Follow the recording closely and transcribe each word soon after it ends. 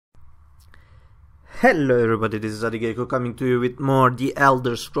Hello everybody, this is Adigeko coming to you with more The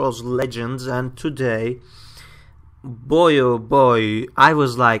Elder Scrolls Legends, and today, boy oh boy, I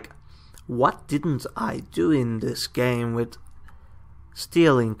was like, what didn't I do in this game with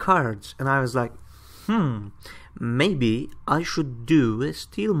stealing cards? And I was like, maybe I should do a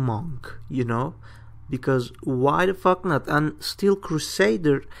Steel Monk, you know? Because why the fuck not? And Steel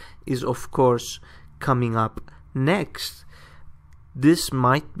Crusader is of course coming up next. This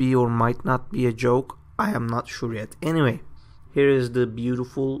might be or might not be a joke, I am not sure yet. Anyway, here is the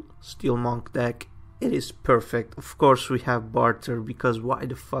beautiful Steel Monk deck. It is perfect. Of course we have barter, because why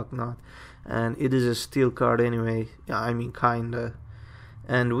the fuck not? And it is a steel card anyway, I mean kinda.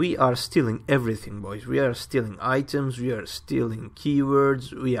 And we are stealing everything, boys. We are stealing items, we are stealing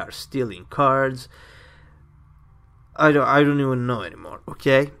keywords, we are stealing cards. I don't even know anymore,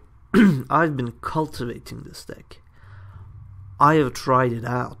 okay? I've been cultivating this deck. I have tried it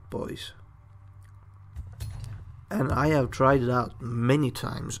out, boys, and I have tried it out many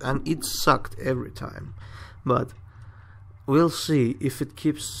times, and it sucked every time, but we'll see if it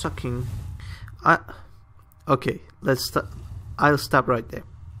keeps sucking. Okay, I'll stop right there.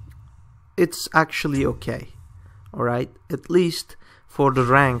 It's actually okay, alright, at least for the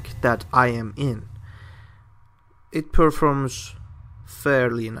rank that I am in. It performs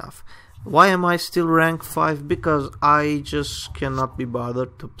fairly enough. Why am I still rank 5? Because I just cannot be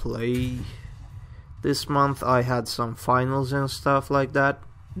bothered to play. This month I had some finals and stuff like that.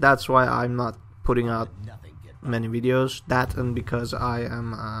 That's why I'm not putting out many videos. That and because I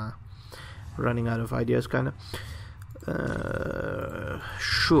am running out of ideas kinda.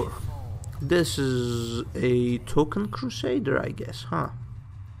 Sure. This is a token crusader, I guess, huh?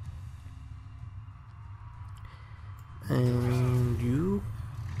 And you...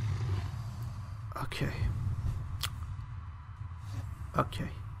 Okay.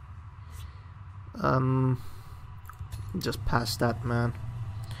 Just pass that, man.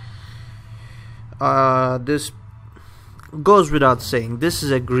 This goes without saying, this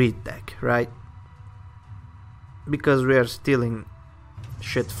is a greed deck, right? Because we are stealing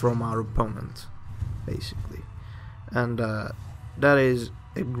shit from our opponent, basically. And that is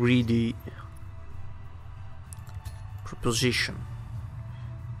a greedy proposition.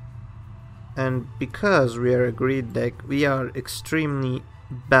 And because we are a greed deck, we are extremely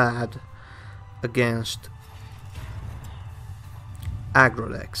bad against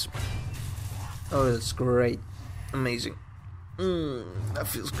aggro decks. Oh, that's great. Amazing. That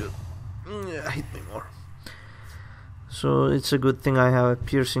feels good. Hit me more. So it's a good thing I have a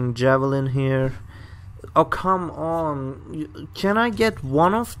piercing javelin here. Oh, come on. Can I get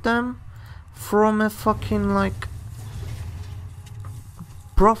one of them from a fucking, like,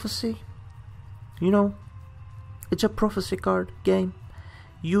 prophecy? You know, it's a prophecy card game.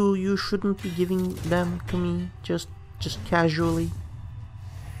 You shouldn't be giving them to me just casually.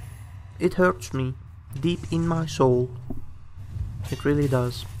 It hurts me deep in my soul. It really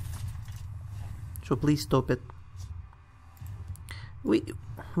does. So please stop it.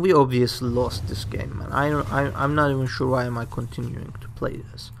 We obviously lost this game, man. I'm not even sure why am I continuing to play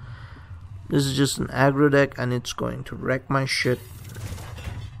this. This is just an aggro deck and it's going to wreck my shit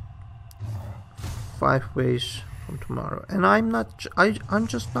 5 ways from tomorrow, and I'm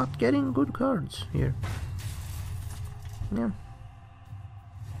just not getting good cards here. Yeah.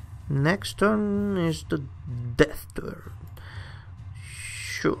 Next turn is the death turn.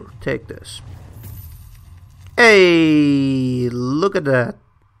 Sure, take this. Hey, look at that.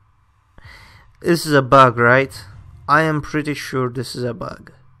 This is a bug, right? I am pretty sure this is a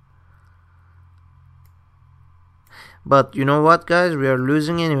bug. But you know what, guys? We are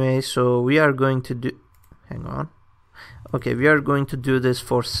losing anyway, so we are going to do... Hang on. Okay, we are going to do this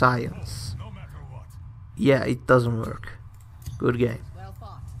for science. Yeah, it doesn't work. Good game.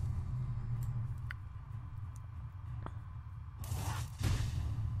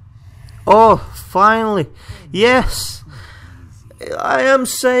 Oh, finally! Yes! I am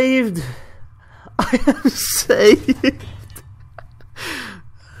saved! I am saved!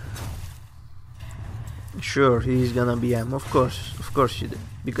 Sure, he's gonna be M. Of course you did,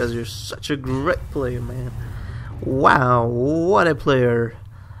 because you're such a great player, man. Wow, what a player!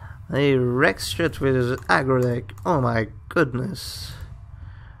 He wrecks shit with his aggro deck. Oh my goodness!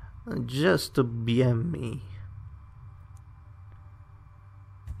 Just to BM me.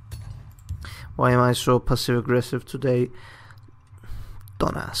 Why am I so passive aggressive today?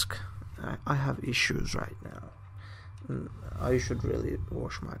 Don't ask. I have issues right now. I should really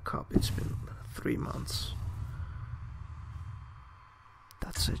wash my cup. It's been 3 months.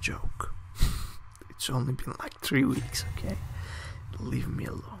 That's a joke. It's only been like 3 weeks, okay? Leave me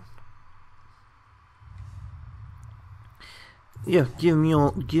alone. Yeah, give me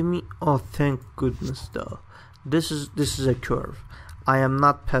all. Give me. Oh, thank goodness, though. This is a curve. I am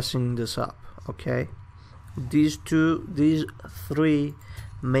not passing this up. Okay. These three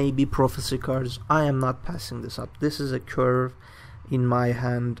may be prophecy cards. I am not passing this up. This is a curve in my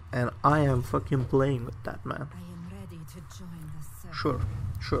hand, and I am fucking playing with that, man. I am ready to join the Sure,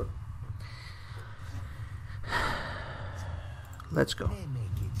 sure. Let's go. They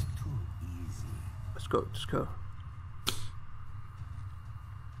make it too easy. Let's go. Let's go.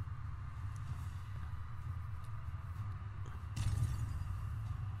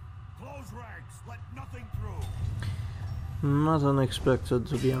 Close ranks. Let nothing through. Not unexpected,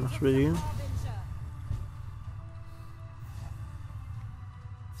 to be honest with you.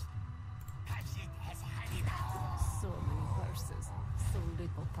 So many verses, so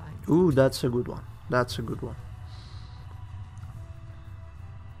little time. Ooh, that's a good one. That's a good one.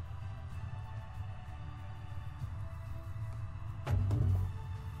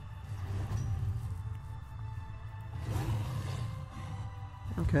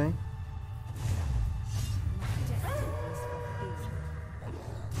 Okay.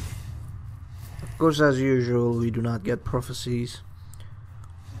 Of course, as usual, we do not get prophecies.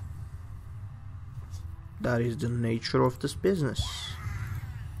 That is the nature of this business.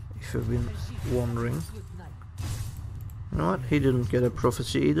 If you've been wondering. You know what? He didn't get a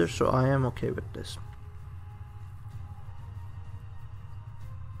prophecy either, so I am okay with this.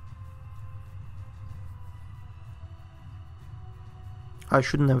 I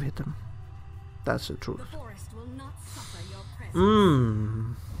shouldn't have hit him. That's the truth. The forest will not suffer your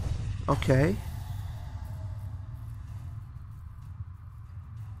presence. Okay.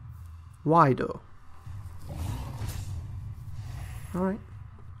 Why though? Alright.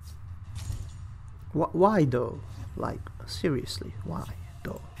 Why though? Like, seriously, why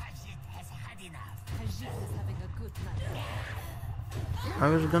though? Khajiit is having a good night. I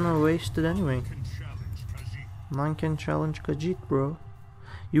was gonna waste it anyway. Can challenge Khajiit. Nine can challenge Khajiit, bro.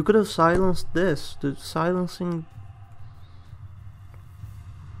 You could have silenced this. The silencing...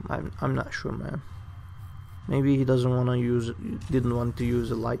 I'm not sure, man. Maybe he doesn't want to use it, didn't want to use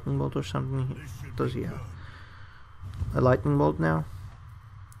a lightning bolt or something. Does he have a lightning bolt now?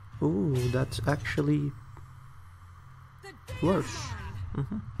 Ooh, that's actually worse.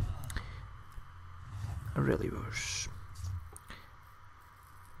 Really worse.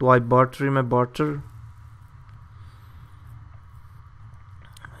 Do I barter him a barter?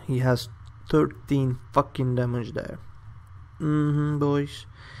 He has 13 fucking damage there. Boys.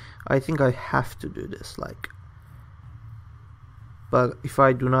 I think I have to do this, like. But if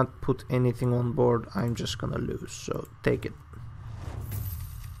I do not put anything on board, I'm just gonna lose, so take it.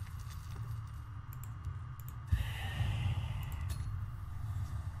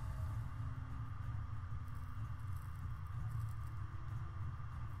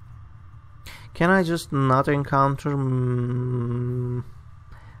 Can I just not encounter more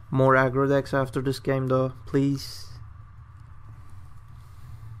aggro decks after this game though, please?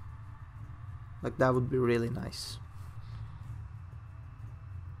 Like, that would be really nice.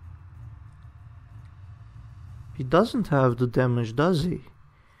 He doesn't have the damage, does he?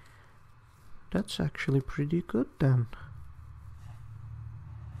 That's actually pretty good then.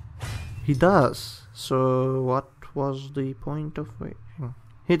 He does. So what was the point of waiting?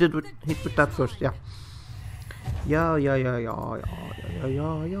 Hit with that first, yeah. Yeah.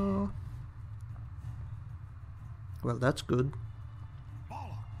 Well, that's good.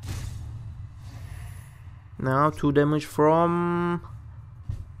 Now 2 damage from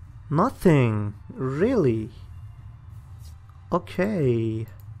nothing. Really? Okay.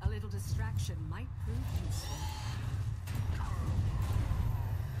 A little distraction might prove useful.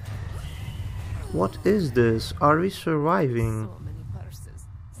 What is this? Are we surviving? So many verses,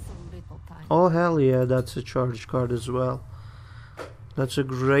 so little time. Oh hell yeah, that's a charge card as well. That's a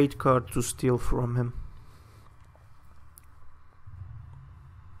great card to steal from him.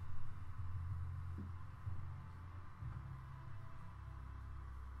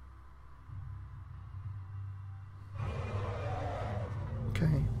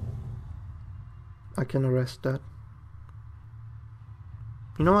 Okay. I can arrest that.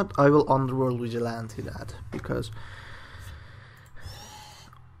 You know what? I will Underworld Vigilante that, because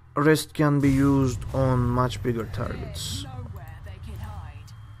arrest can be used on much bigger targets. Nowhere they can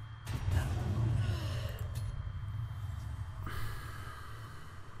hide.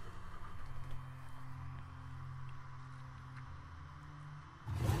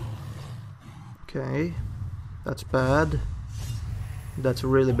 Okay. That's bad. That's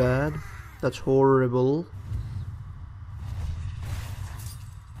really bad. That's horrible.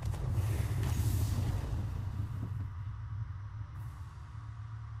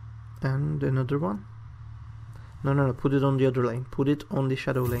 And another one. No, put it on the other lane. Put it on the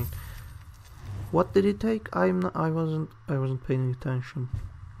shadow lane. What did it take? I wasn't paying attention,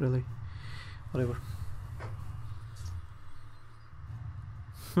 really. Whatever.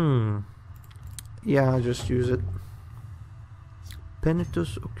 Yeah, I just use it.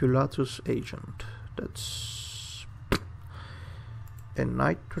 Penitus oculatus agent. That's a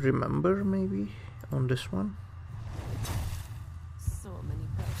night to remember, maybe, on this one. So many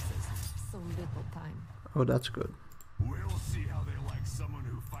purses, so little time. Oh, that's good. We'll see how they like someone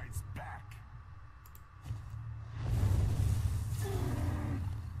who fights back.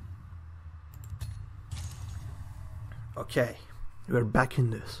 Okay, we're back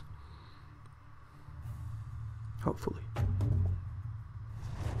in this. Hopefully.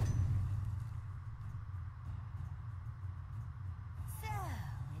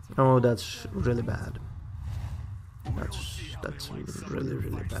 Oh, that's really bad. That's really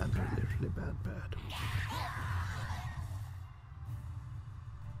bad. Really bad.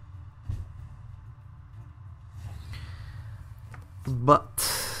 But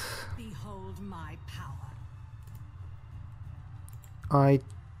Behold my power. I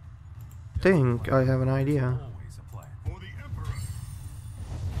think I have an idea. Always a plan. For the Emperor.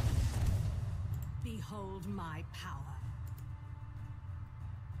 Behold my power.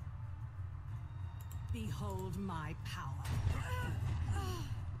 Behold my power.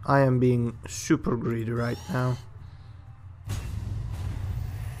 I am being super greedy right now.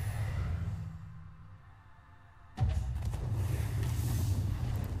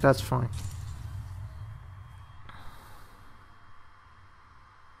 That's fine.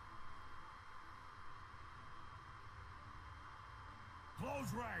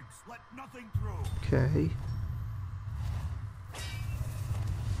 Close ranks. Let nothing through. Okay.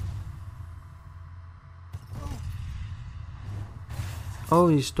 Oh,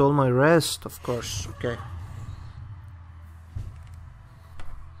 he stole my rest, of course. Okay.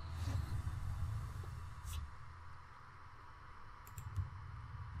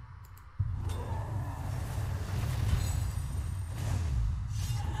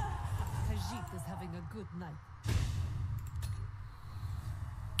 Khajiit is having a good night.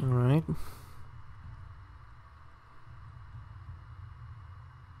 Alright.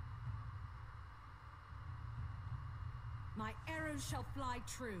 My arrows shall fly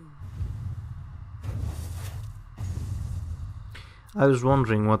true. I was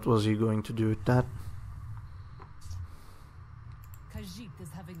wondering what was he going to do with that. Khajiit is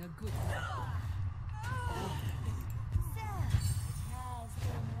having a good night.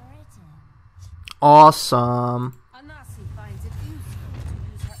 Awesome. Anasi finds it useful to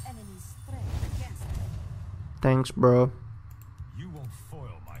use her enemy's strength against them. Thanks, bro. You won't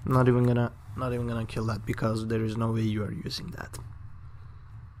foil my. Not even gonna kill that because there is no way you are using that.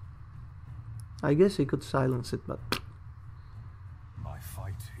 I guess he could silence it, but My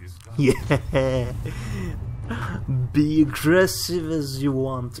fight is done. yeah. Be aggressive as you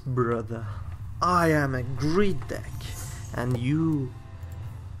want, brother. I am a greed deck, and you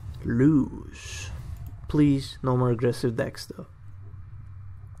lose. Please, no more aggressive decks, though.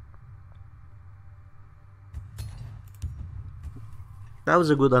 That was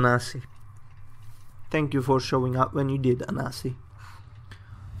a good Anasi. Thank you for showing up when you did, Anasi.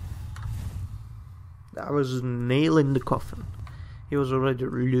 That was a nail in the coffin. He was already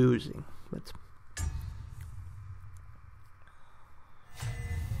losing, but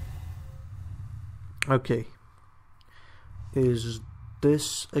okay. Is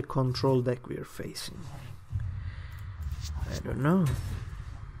this a control deck we are facing? I don't know.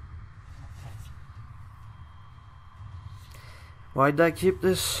 Why did I keep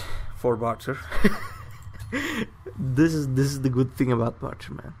this? For barter. This is the good thing about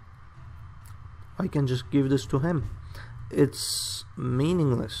barter, man. I can just give this to him. It's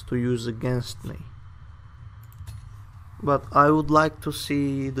meaningless to use against me. But I would like to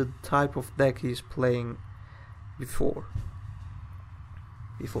see the type of deck he's playing before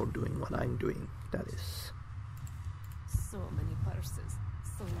doing what I'm doing, that is. So many purses,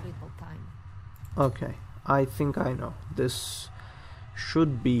 so little time. Okay, I think I know. This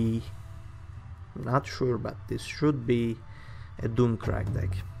should be, not sure, but this should be a Doomcrack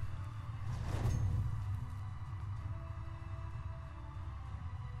deck.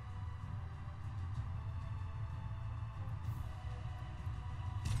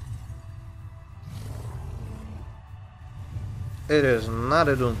 It is not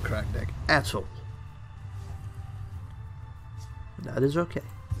a Doomcrack deck at all. That is okay.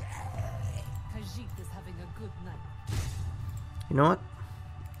 Khajiit is having a good night. You know what?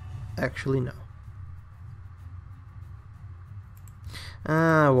 Actually, no.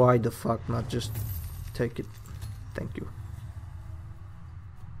 Why the fuck not just take it? Thank you.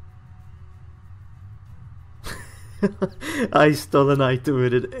 I stole an item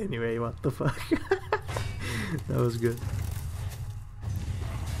with it anyway, what the fuck? That was good.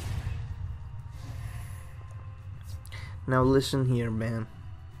 Now listen here, man.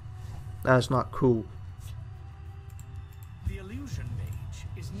 That's not cool. The illusion mage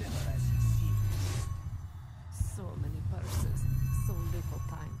is never as he seems. So many purses, so little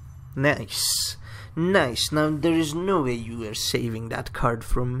time. Nice. Nice. Now there is no way you are saving that card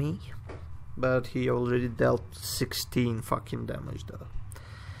from me. But he already dealt 16 fucking damage though.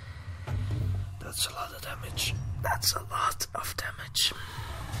 That's a lot of damage. That's a lot of damage.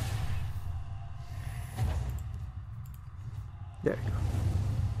 There you go.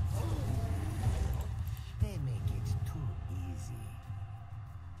 They make it too easy.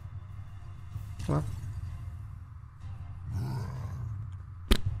 Well.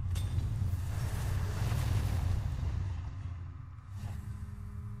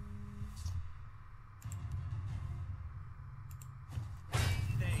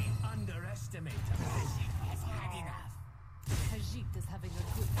 They underestimate us. Khajiit has had enough. Khajiit is having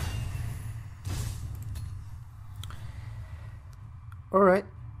a good time. Alright.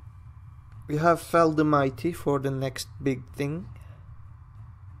 We have Fel the Mighty for the next big thing.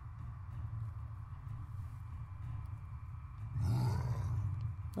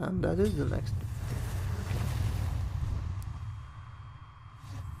 And that is the next thing.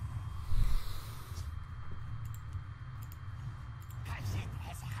 Khajiit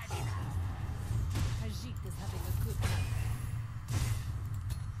has had enough. Khajiit is having a good time.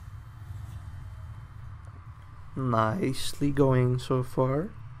 Nicely going so far.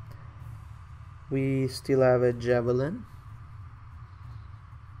 We still have a javelin.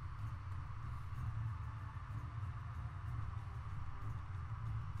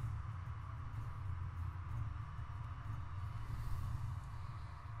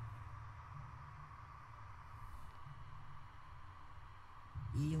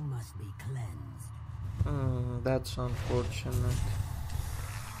 You must be cleansed. That's unfortunate.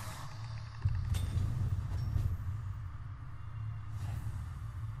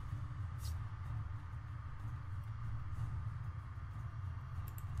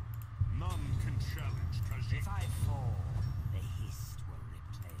 None can challenge Khajiit. If I fall, the Hist will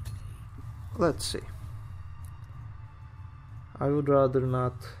replay me. Let's see. I would rather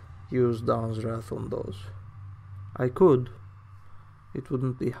not use Dawn's Wrath on those. I could. It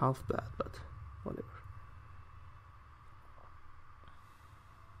wouldn't be half bad, but whatever.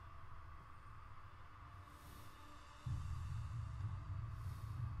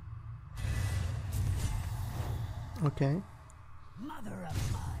 Okay. Mother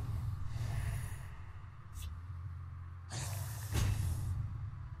of mine.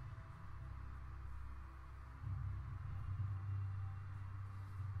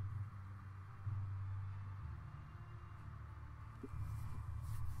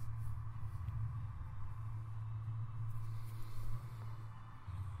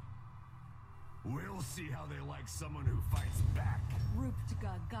 We'll see how they like someone who fights back.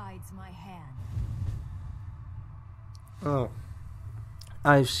 Ruptga guides my hand. Oh.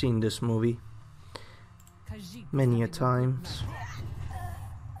 I've seen this movie Khajiit is many a having good times.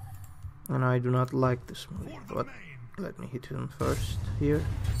 And I do not like this movie. For the But main. let me hit him first here.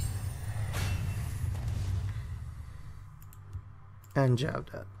 And jab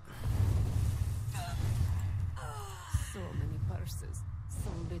that. So many purses, so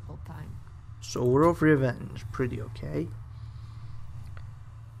little time. Sour of Revenge, pretty okay.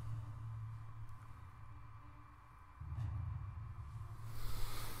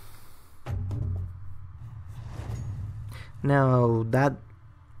 Now that,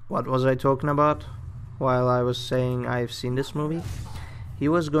 what was I talking about while I was saying I've seen this movie? He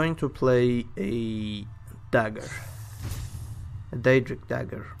was going to play a dagger, a Daedric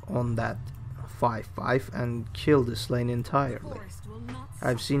dagger on that 5/5 and kill this lane entirely. Forest will not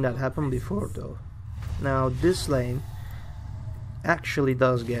I've seen that happen before though. Now this lane actually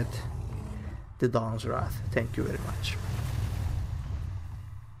does get the Dawn's Wrath. Thank you very much.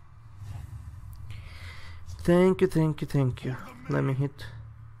 Thank you, thank you, thank you. Let me hit.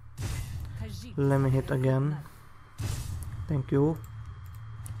 Khajiit Let me is hit having a again. good night. Thank you.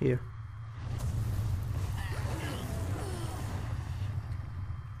 Here.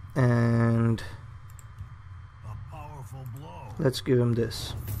 And A powerful blow. let's give him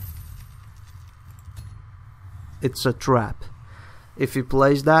this. It's a trap. If he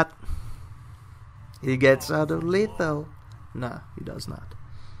plays that, he gets out of lethal. No, he does not.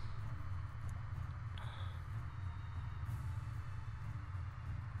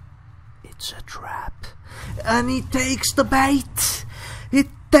 It's a trap. And he takes the bait! It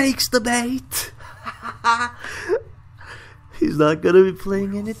takes the bait! He's not gonna be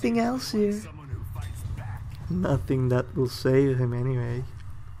playing anything else here. Someone who fights back. Nothing that will save him anyway.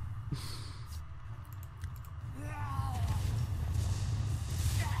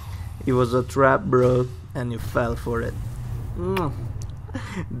 It was a trap, bro, and you fell for it.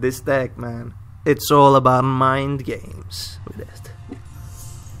 This deck, man, it's all about mind games with it.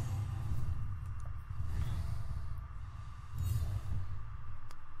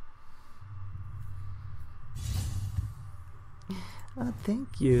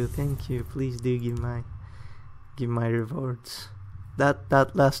 Thank you. Please do give my rewards.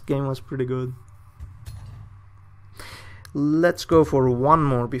 That last game was pretty good. Let's go for one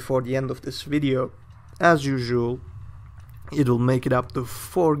more before the end of this video. As usual, it'll make it up to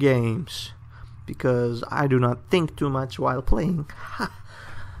 4 games because I do not think too much while playing.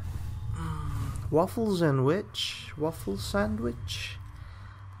 Waffles and which? Waffle sandwich?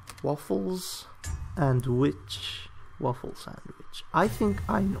 Waffles and which? Waffle sandwich. I think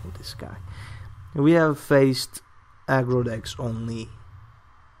I know this guy. We have faced aggro decks only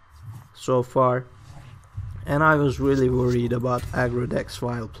so far, and I was really worried about aggro decks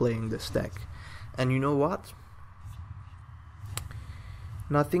while playing this deck. And you know what?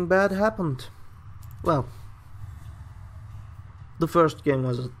 Nothing bad happened. Well, the first game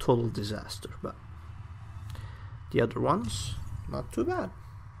was a total disaster, but the other ones, not too bad.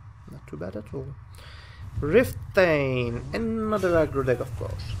 Not too bad at all. Riftain, another aggro deck, of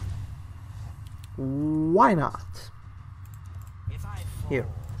course. Why not? Here.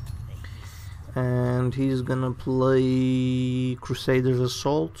 And he's gonna play Crusader's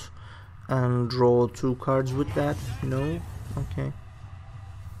Assault and draw 2 cards with that. No? Okay.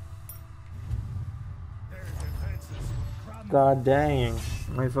 God dang,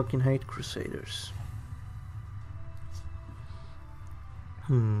 I fucking hate Crusaders.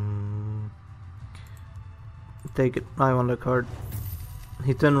 Take it. I want a card.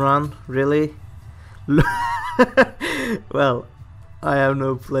 Hit and run? Really? Well, I have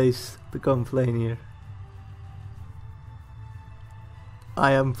no place to complain here.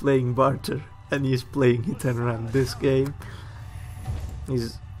 I am playing barter and he's playing hit and run. This game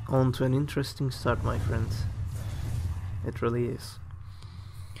is on to an interesting start, my friends. It really is.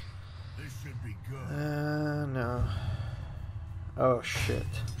 This should be good. No. Oh shit.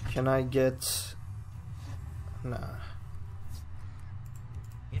 Can I get... Nah.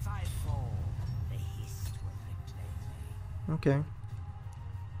 If I fall, the hist will reclaim me. Okay.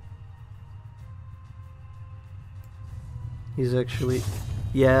 He's actually...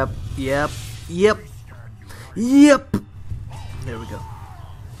 Yep. There we go.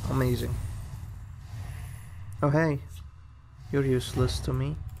 Amazing. Oh hey. You're useless to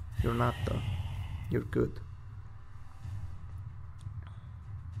me. You're not though. You're good.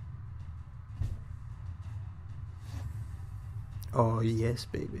 Oh yes,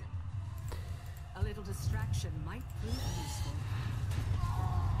 baby. A little distraction might prove useful.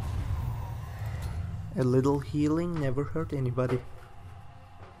 A little healing never hurt anybody.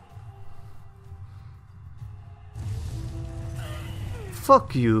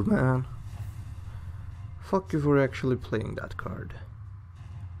 Fuck you, man. Fuck you for actually playing that card.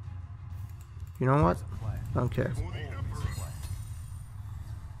 You know what? Don't care.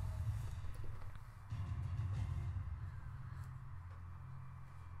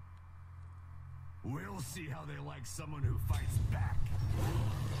 We'll see how they like someone who fights back.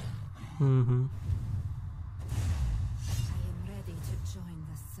 I am ready to join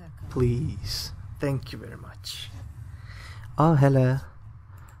the circle. Please. Thank you very much. Oh, hello.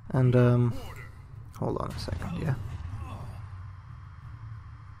 And, hold on a second, yeah.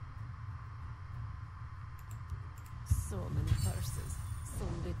 So many verses, so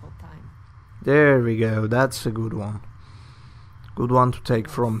little time. There we go. That's a good one. Good one to take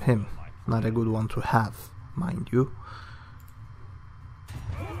from him. Not a good one to have, mind you.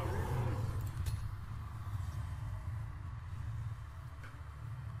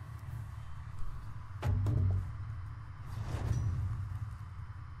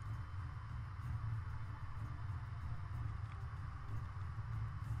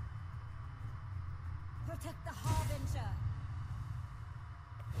 Protect the Harbinger.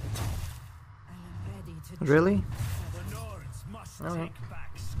 I am ready to Really? The Nords must Alright. take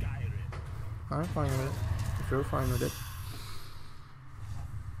back Skyrim. I'm fine with it. If you're fine with it.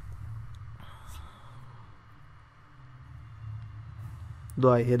 Do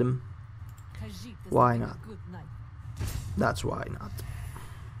I hit him? Khajiit is Why having a not? good night. That's why not.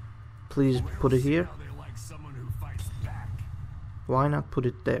 Please put it here. How they like someone who fights back. Why not put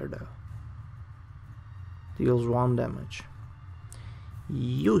it there though? Deals 1 damage.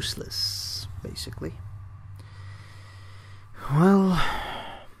 Useless, basically. Well,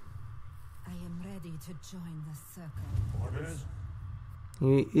 I am ready to join the circle. Orders?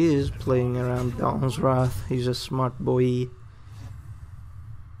 he is playing around Dawn's Wrath. He's a smart boy.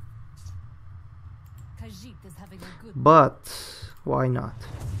 Khajiit is having a good But why not?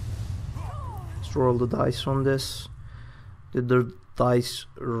 Let's roll the dice on this. Did the dice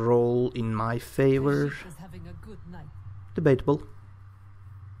roll in my favor? Khajiit is having a good night. Debatable.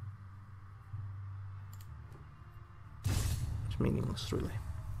 It's meaningless, really.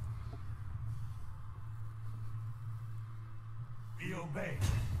 We obey.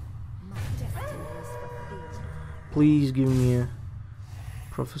 My destiny is fulfilled. Please give me a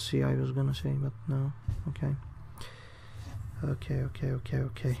prophecy, I was gonna say, but no. Okay.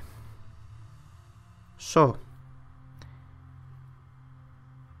 Okay. So,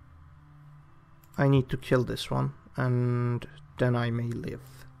 I need to kill this one, and then I may live.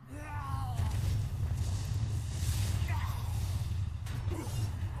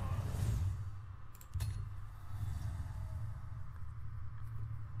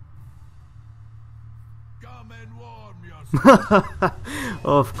 Come and warm yourself.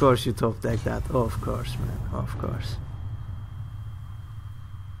 Of course you top deck that. Of course, man. Of course.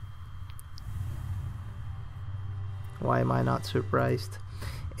 Why am I not surprised?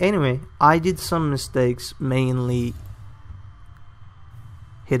 Anyway, I did some mistakes, mainly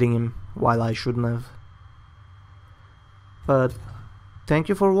hitting him while I shouldn't have. But thank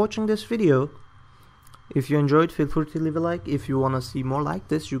you for watching this video. If you enjoyed, feel free to leave a like. If you want to see more like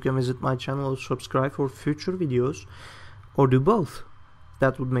this, you can visit my channel or subscribe for future videos, or do both.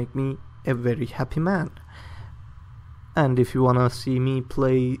 That would make me a very happy man. And if you want to see me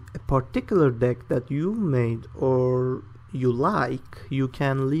play a particular deck that you made or you like, you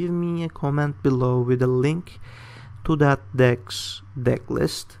can leave me a comment below with a link to that deck's deck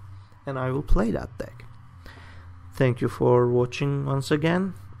list, and I will play that deck. Thank you for watching once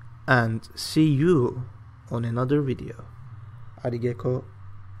again, and see you on another video. Adigeko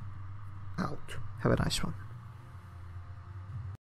out. Have a nice one.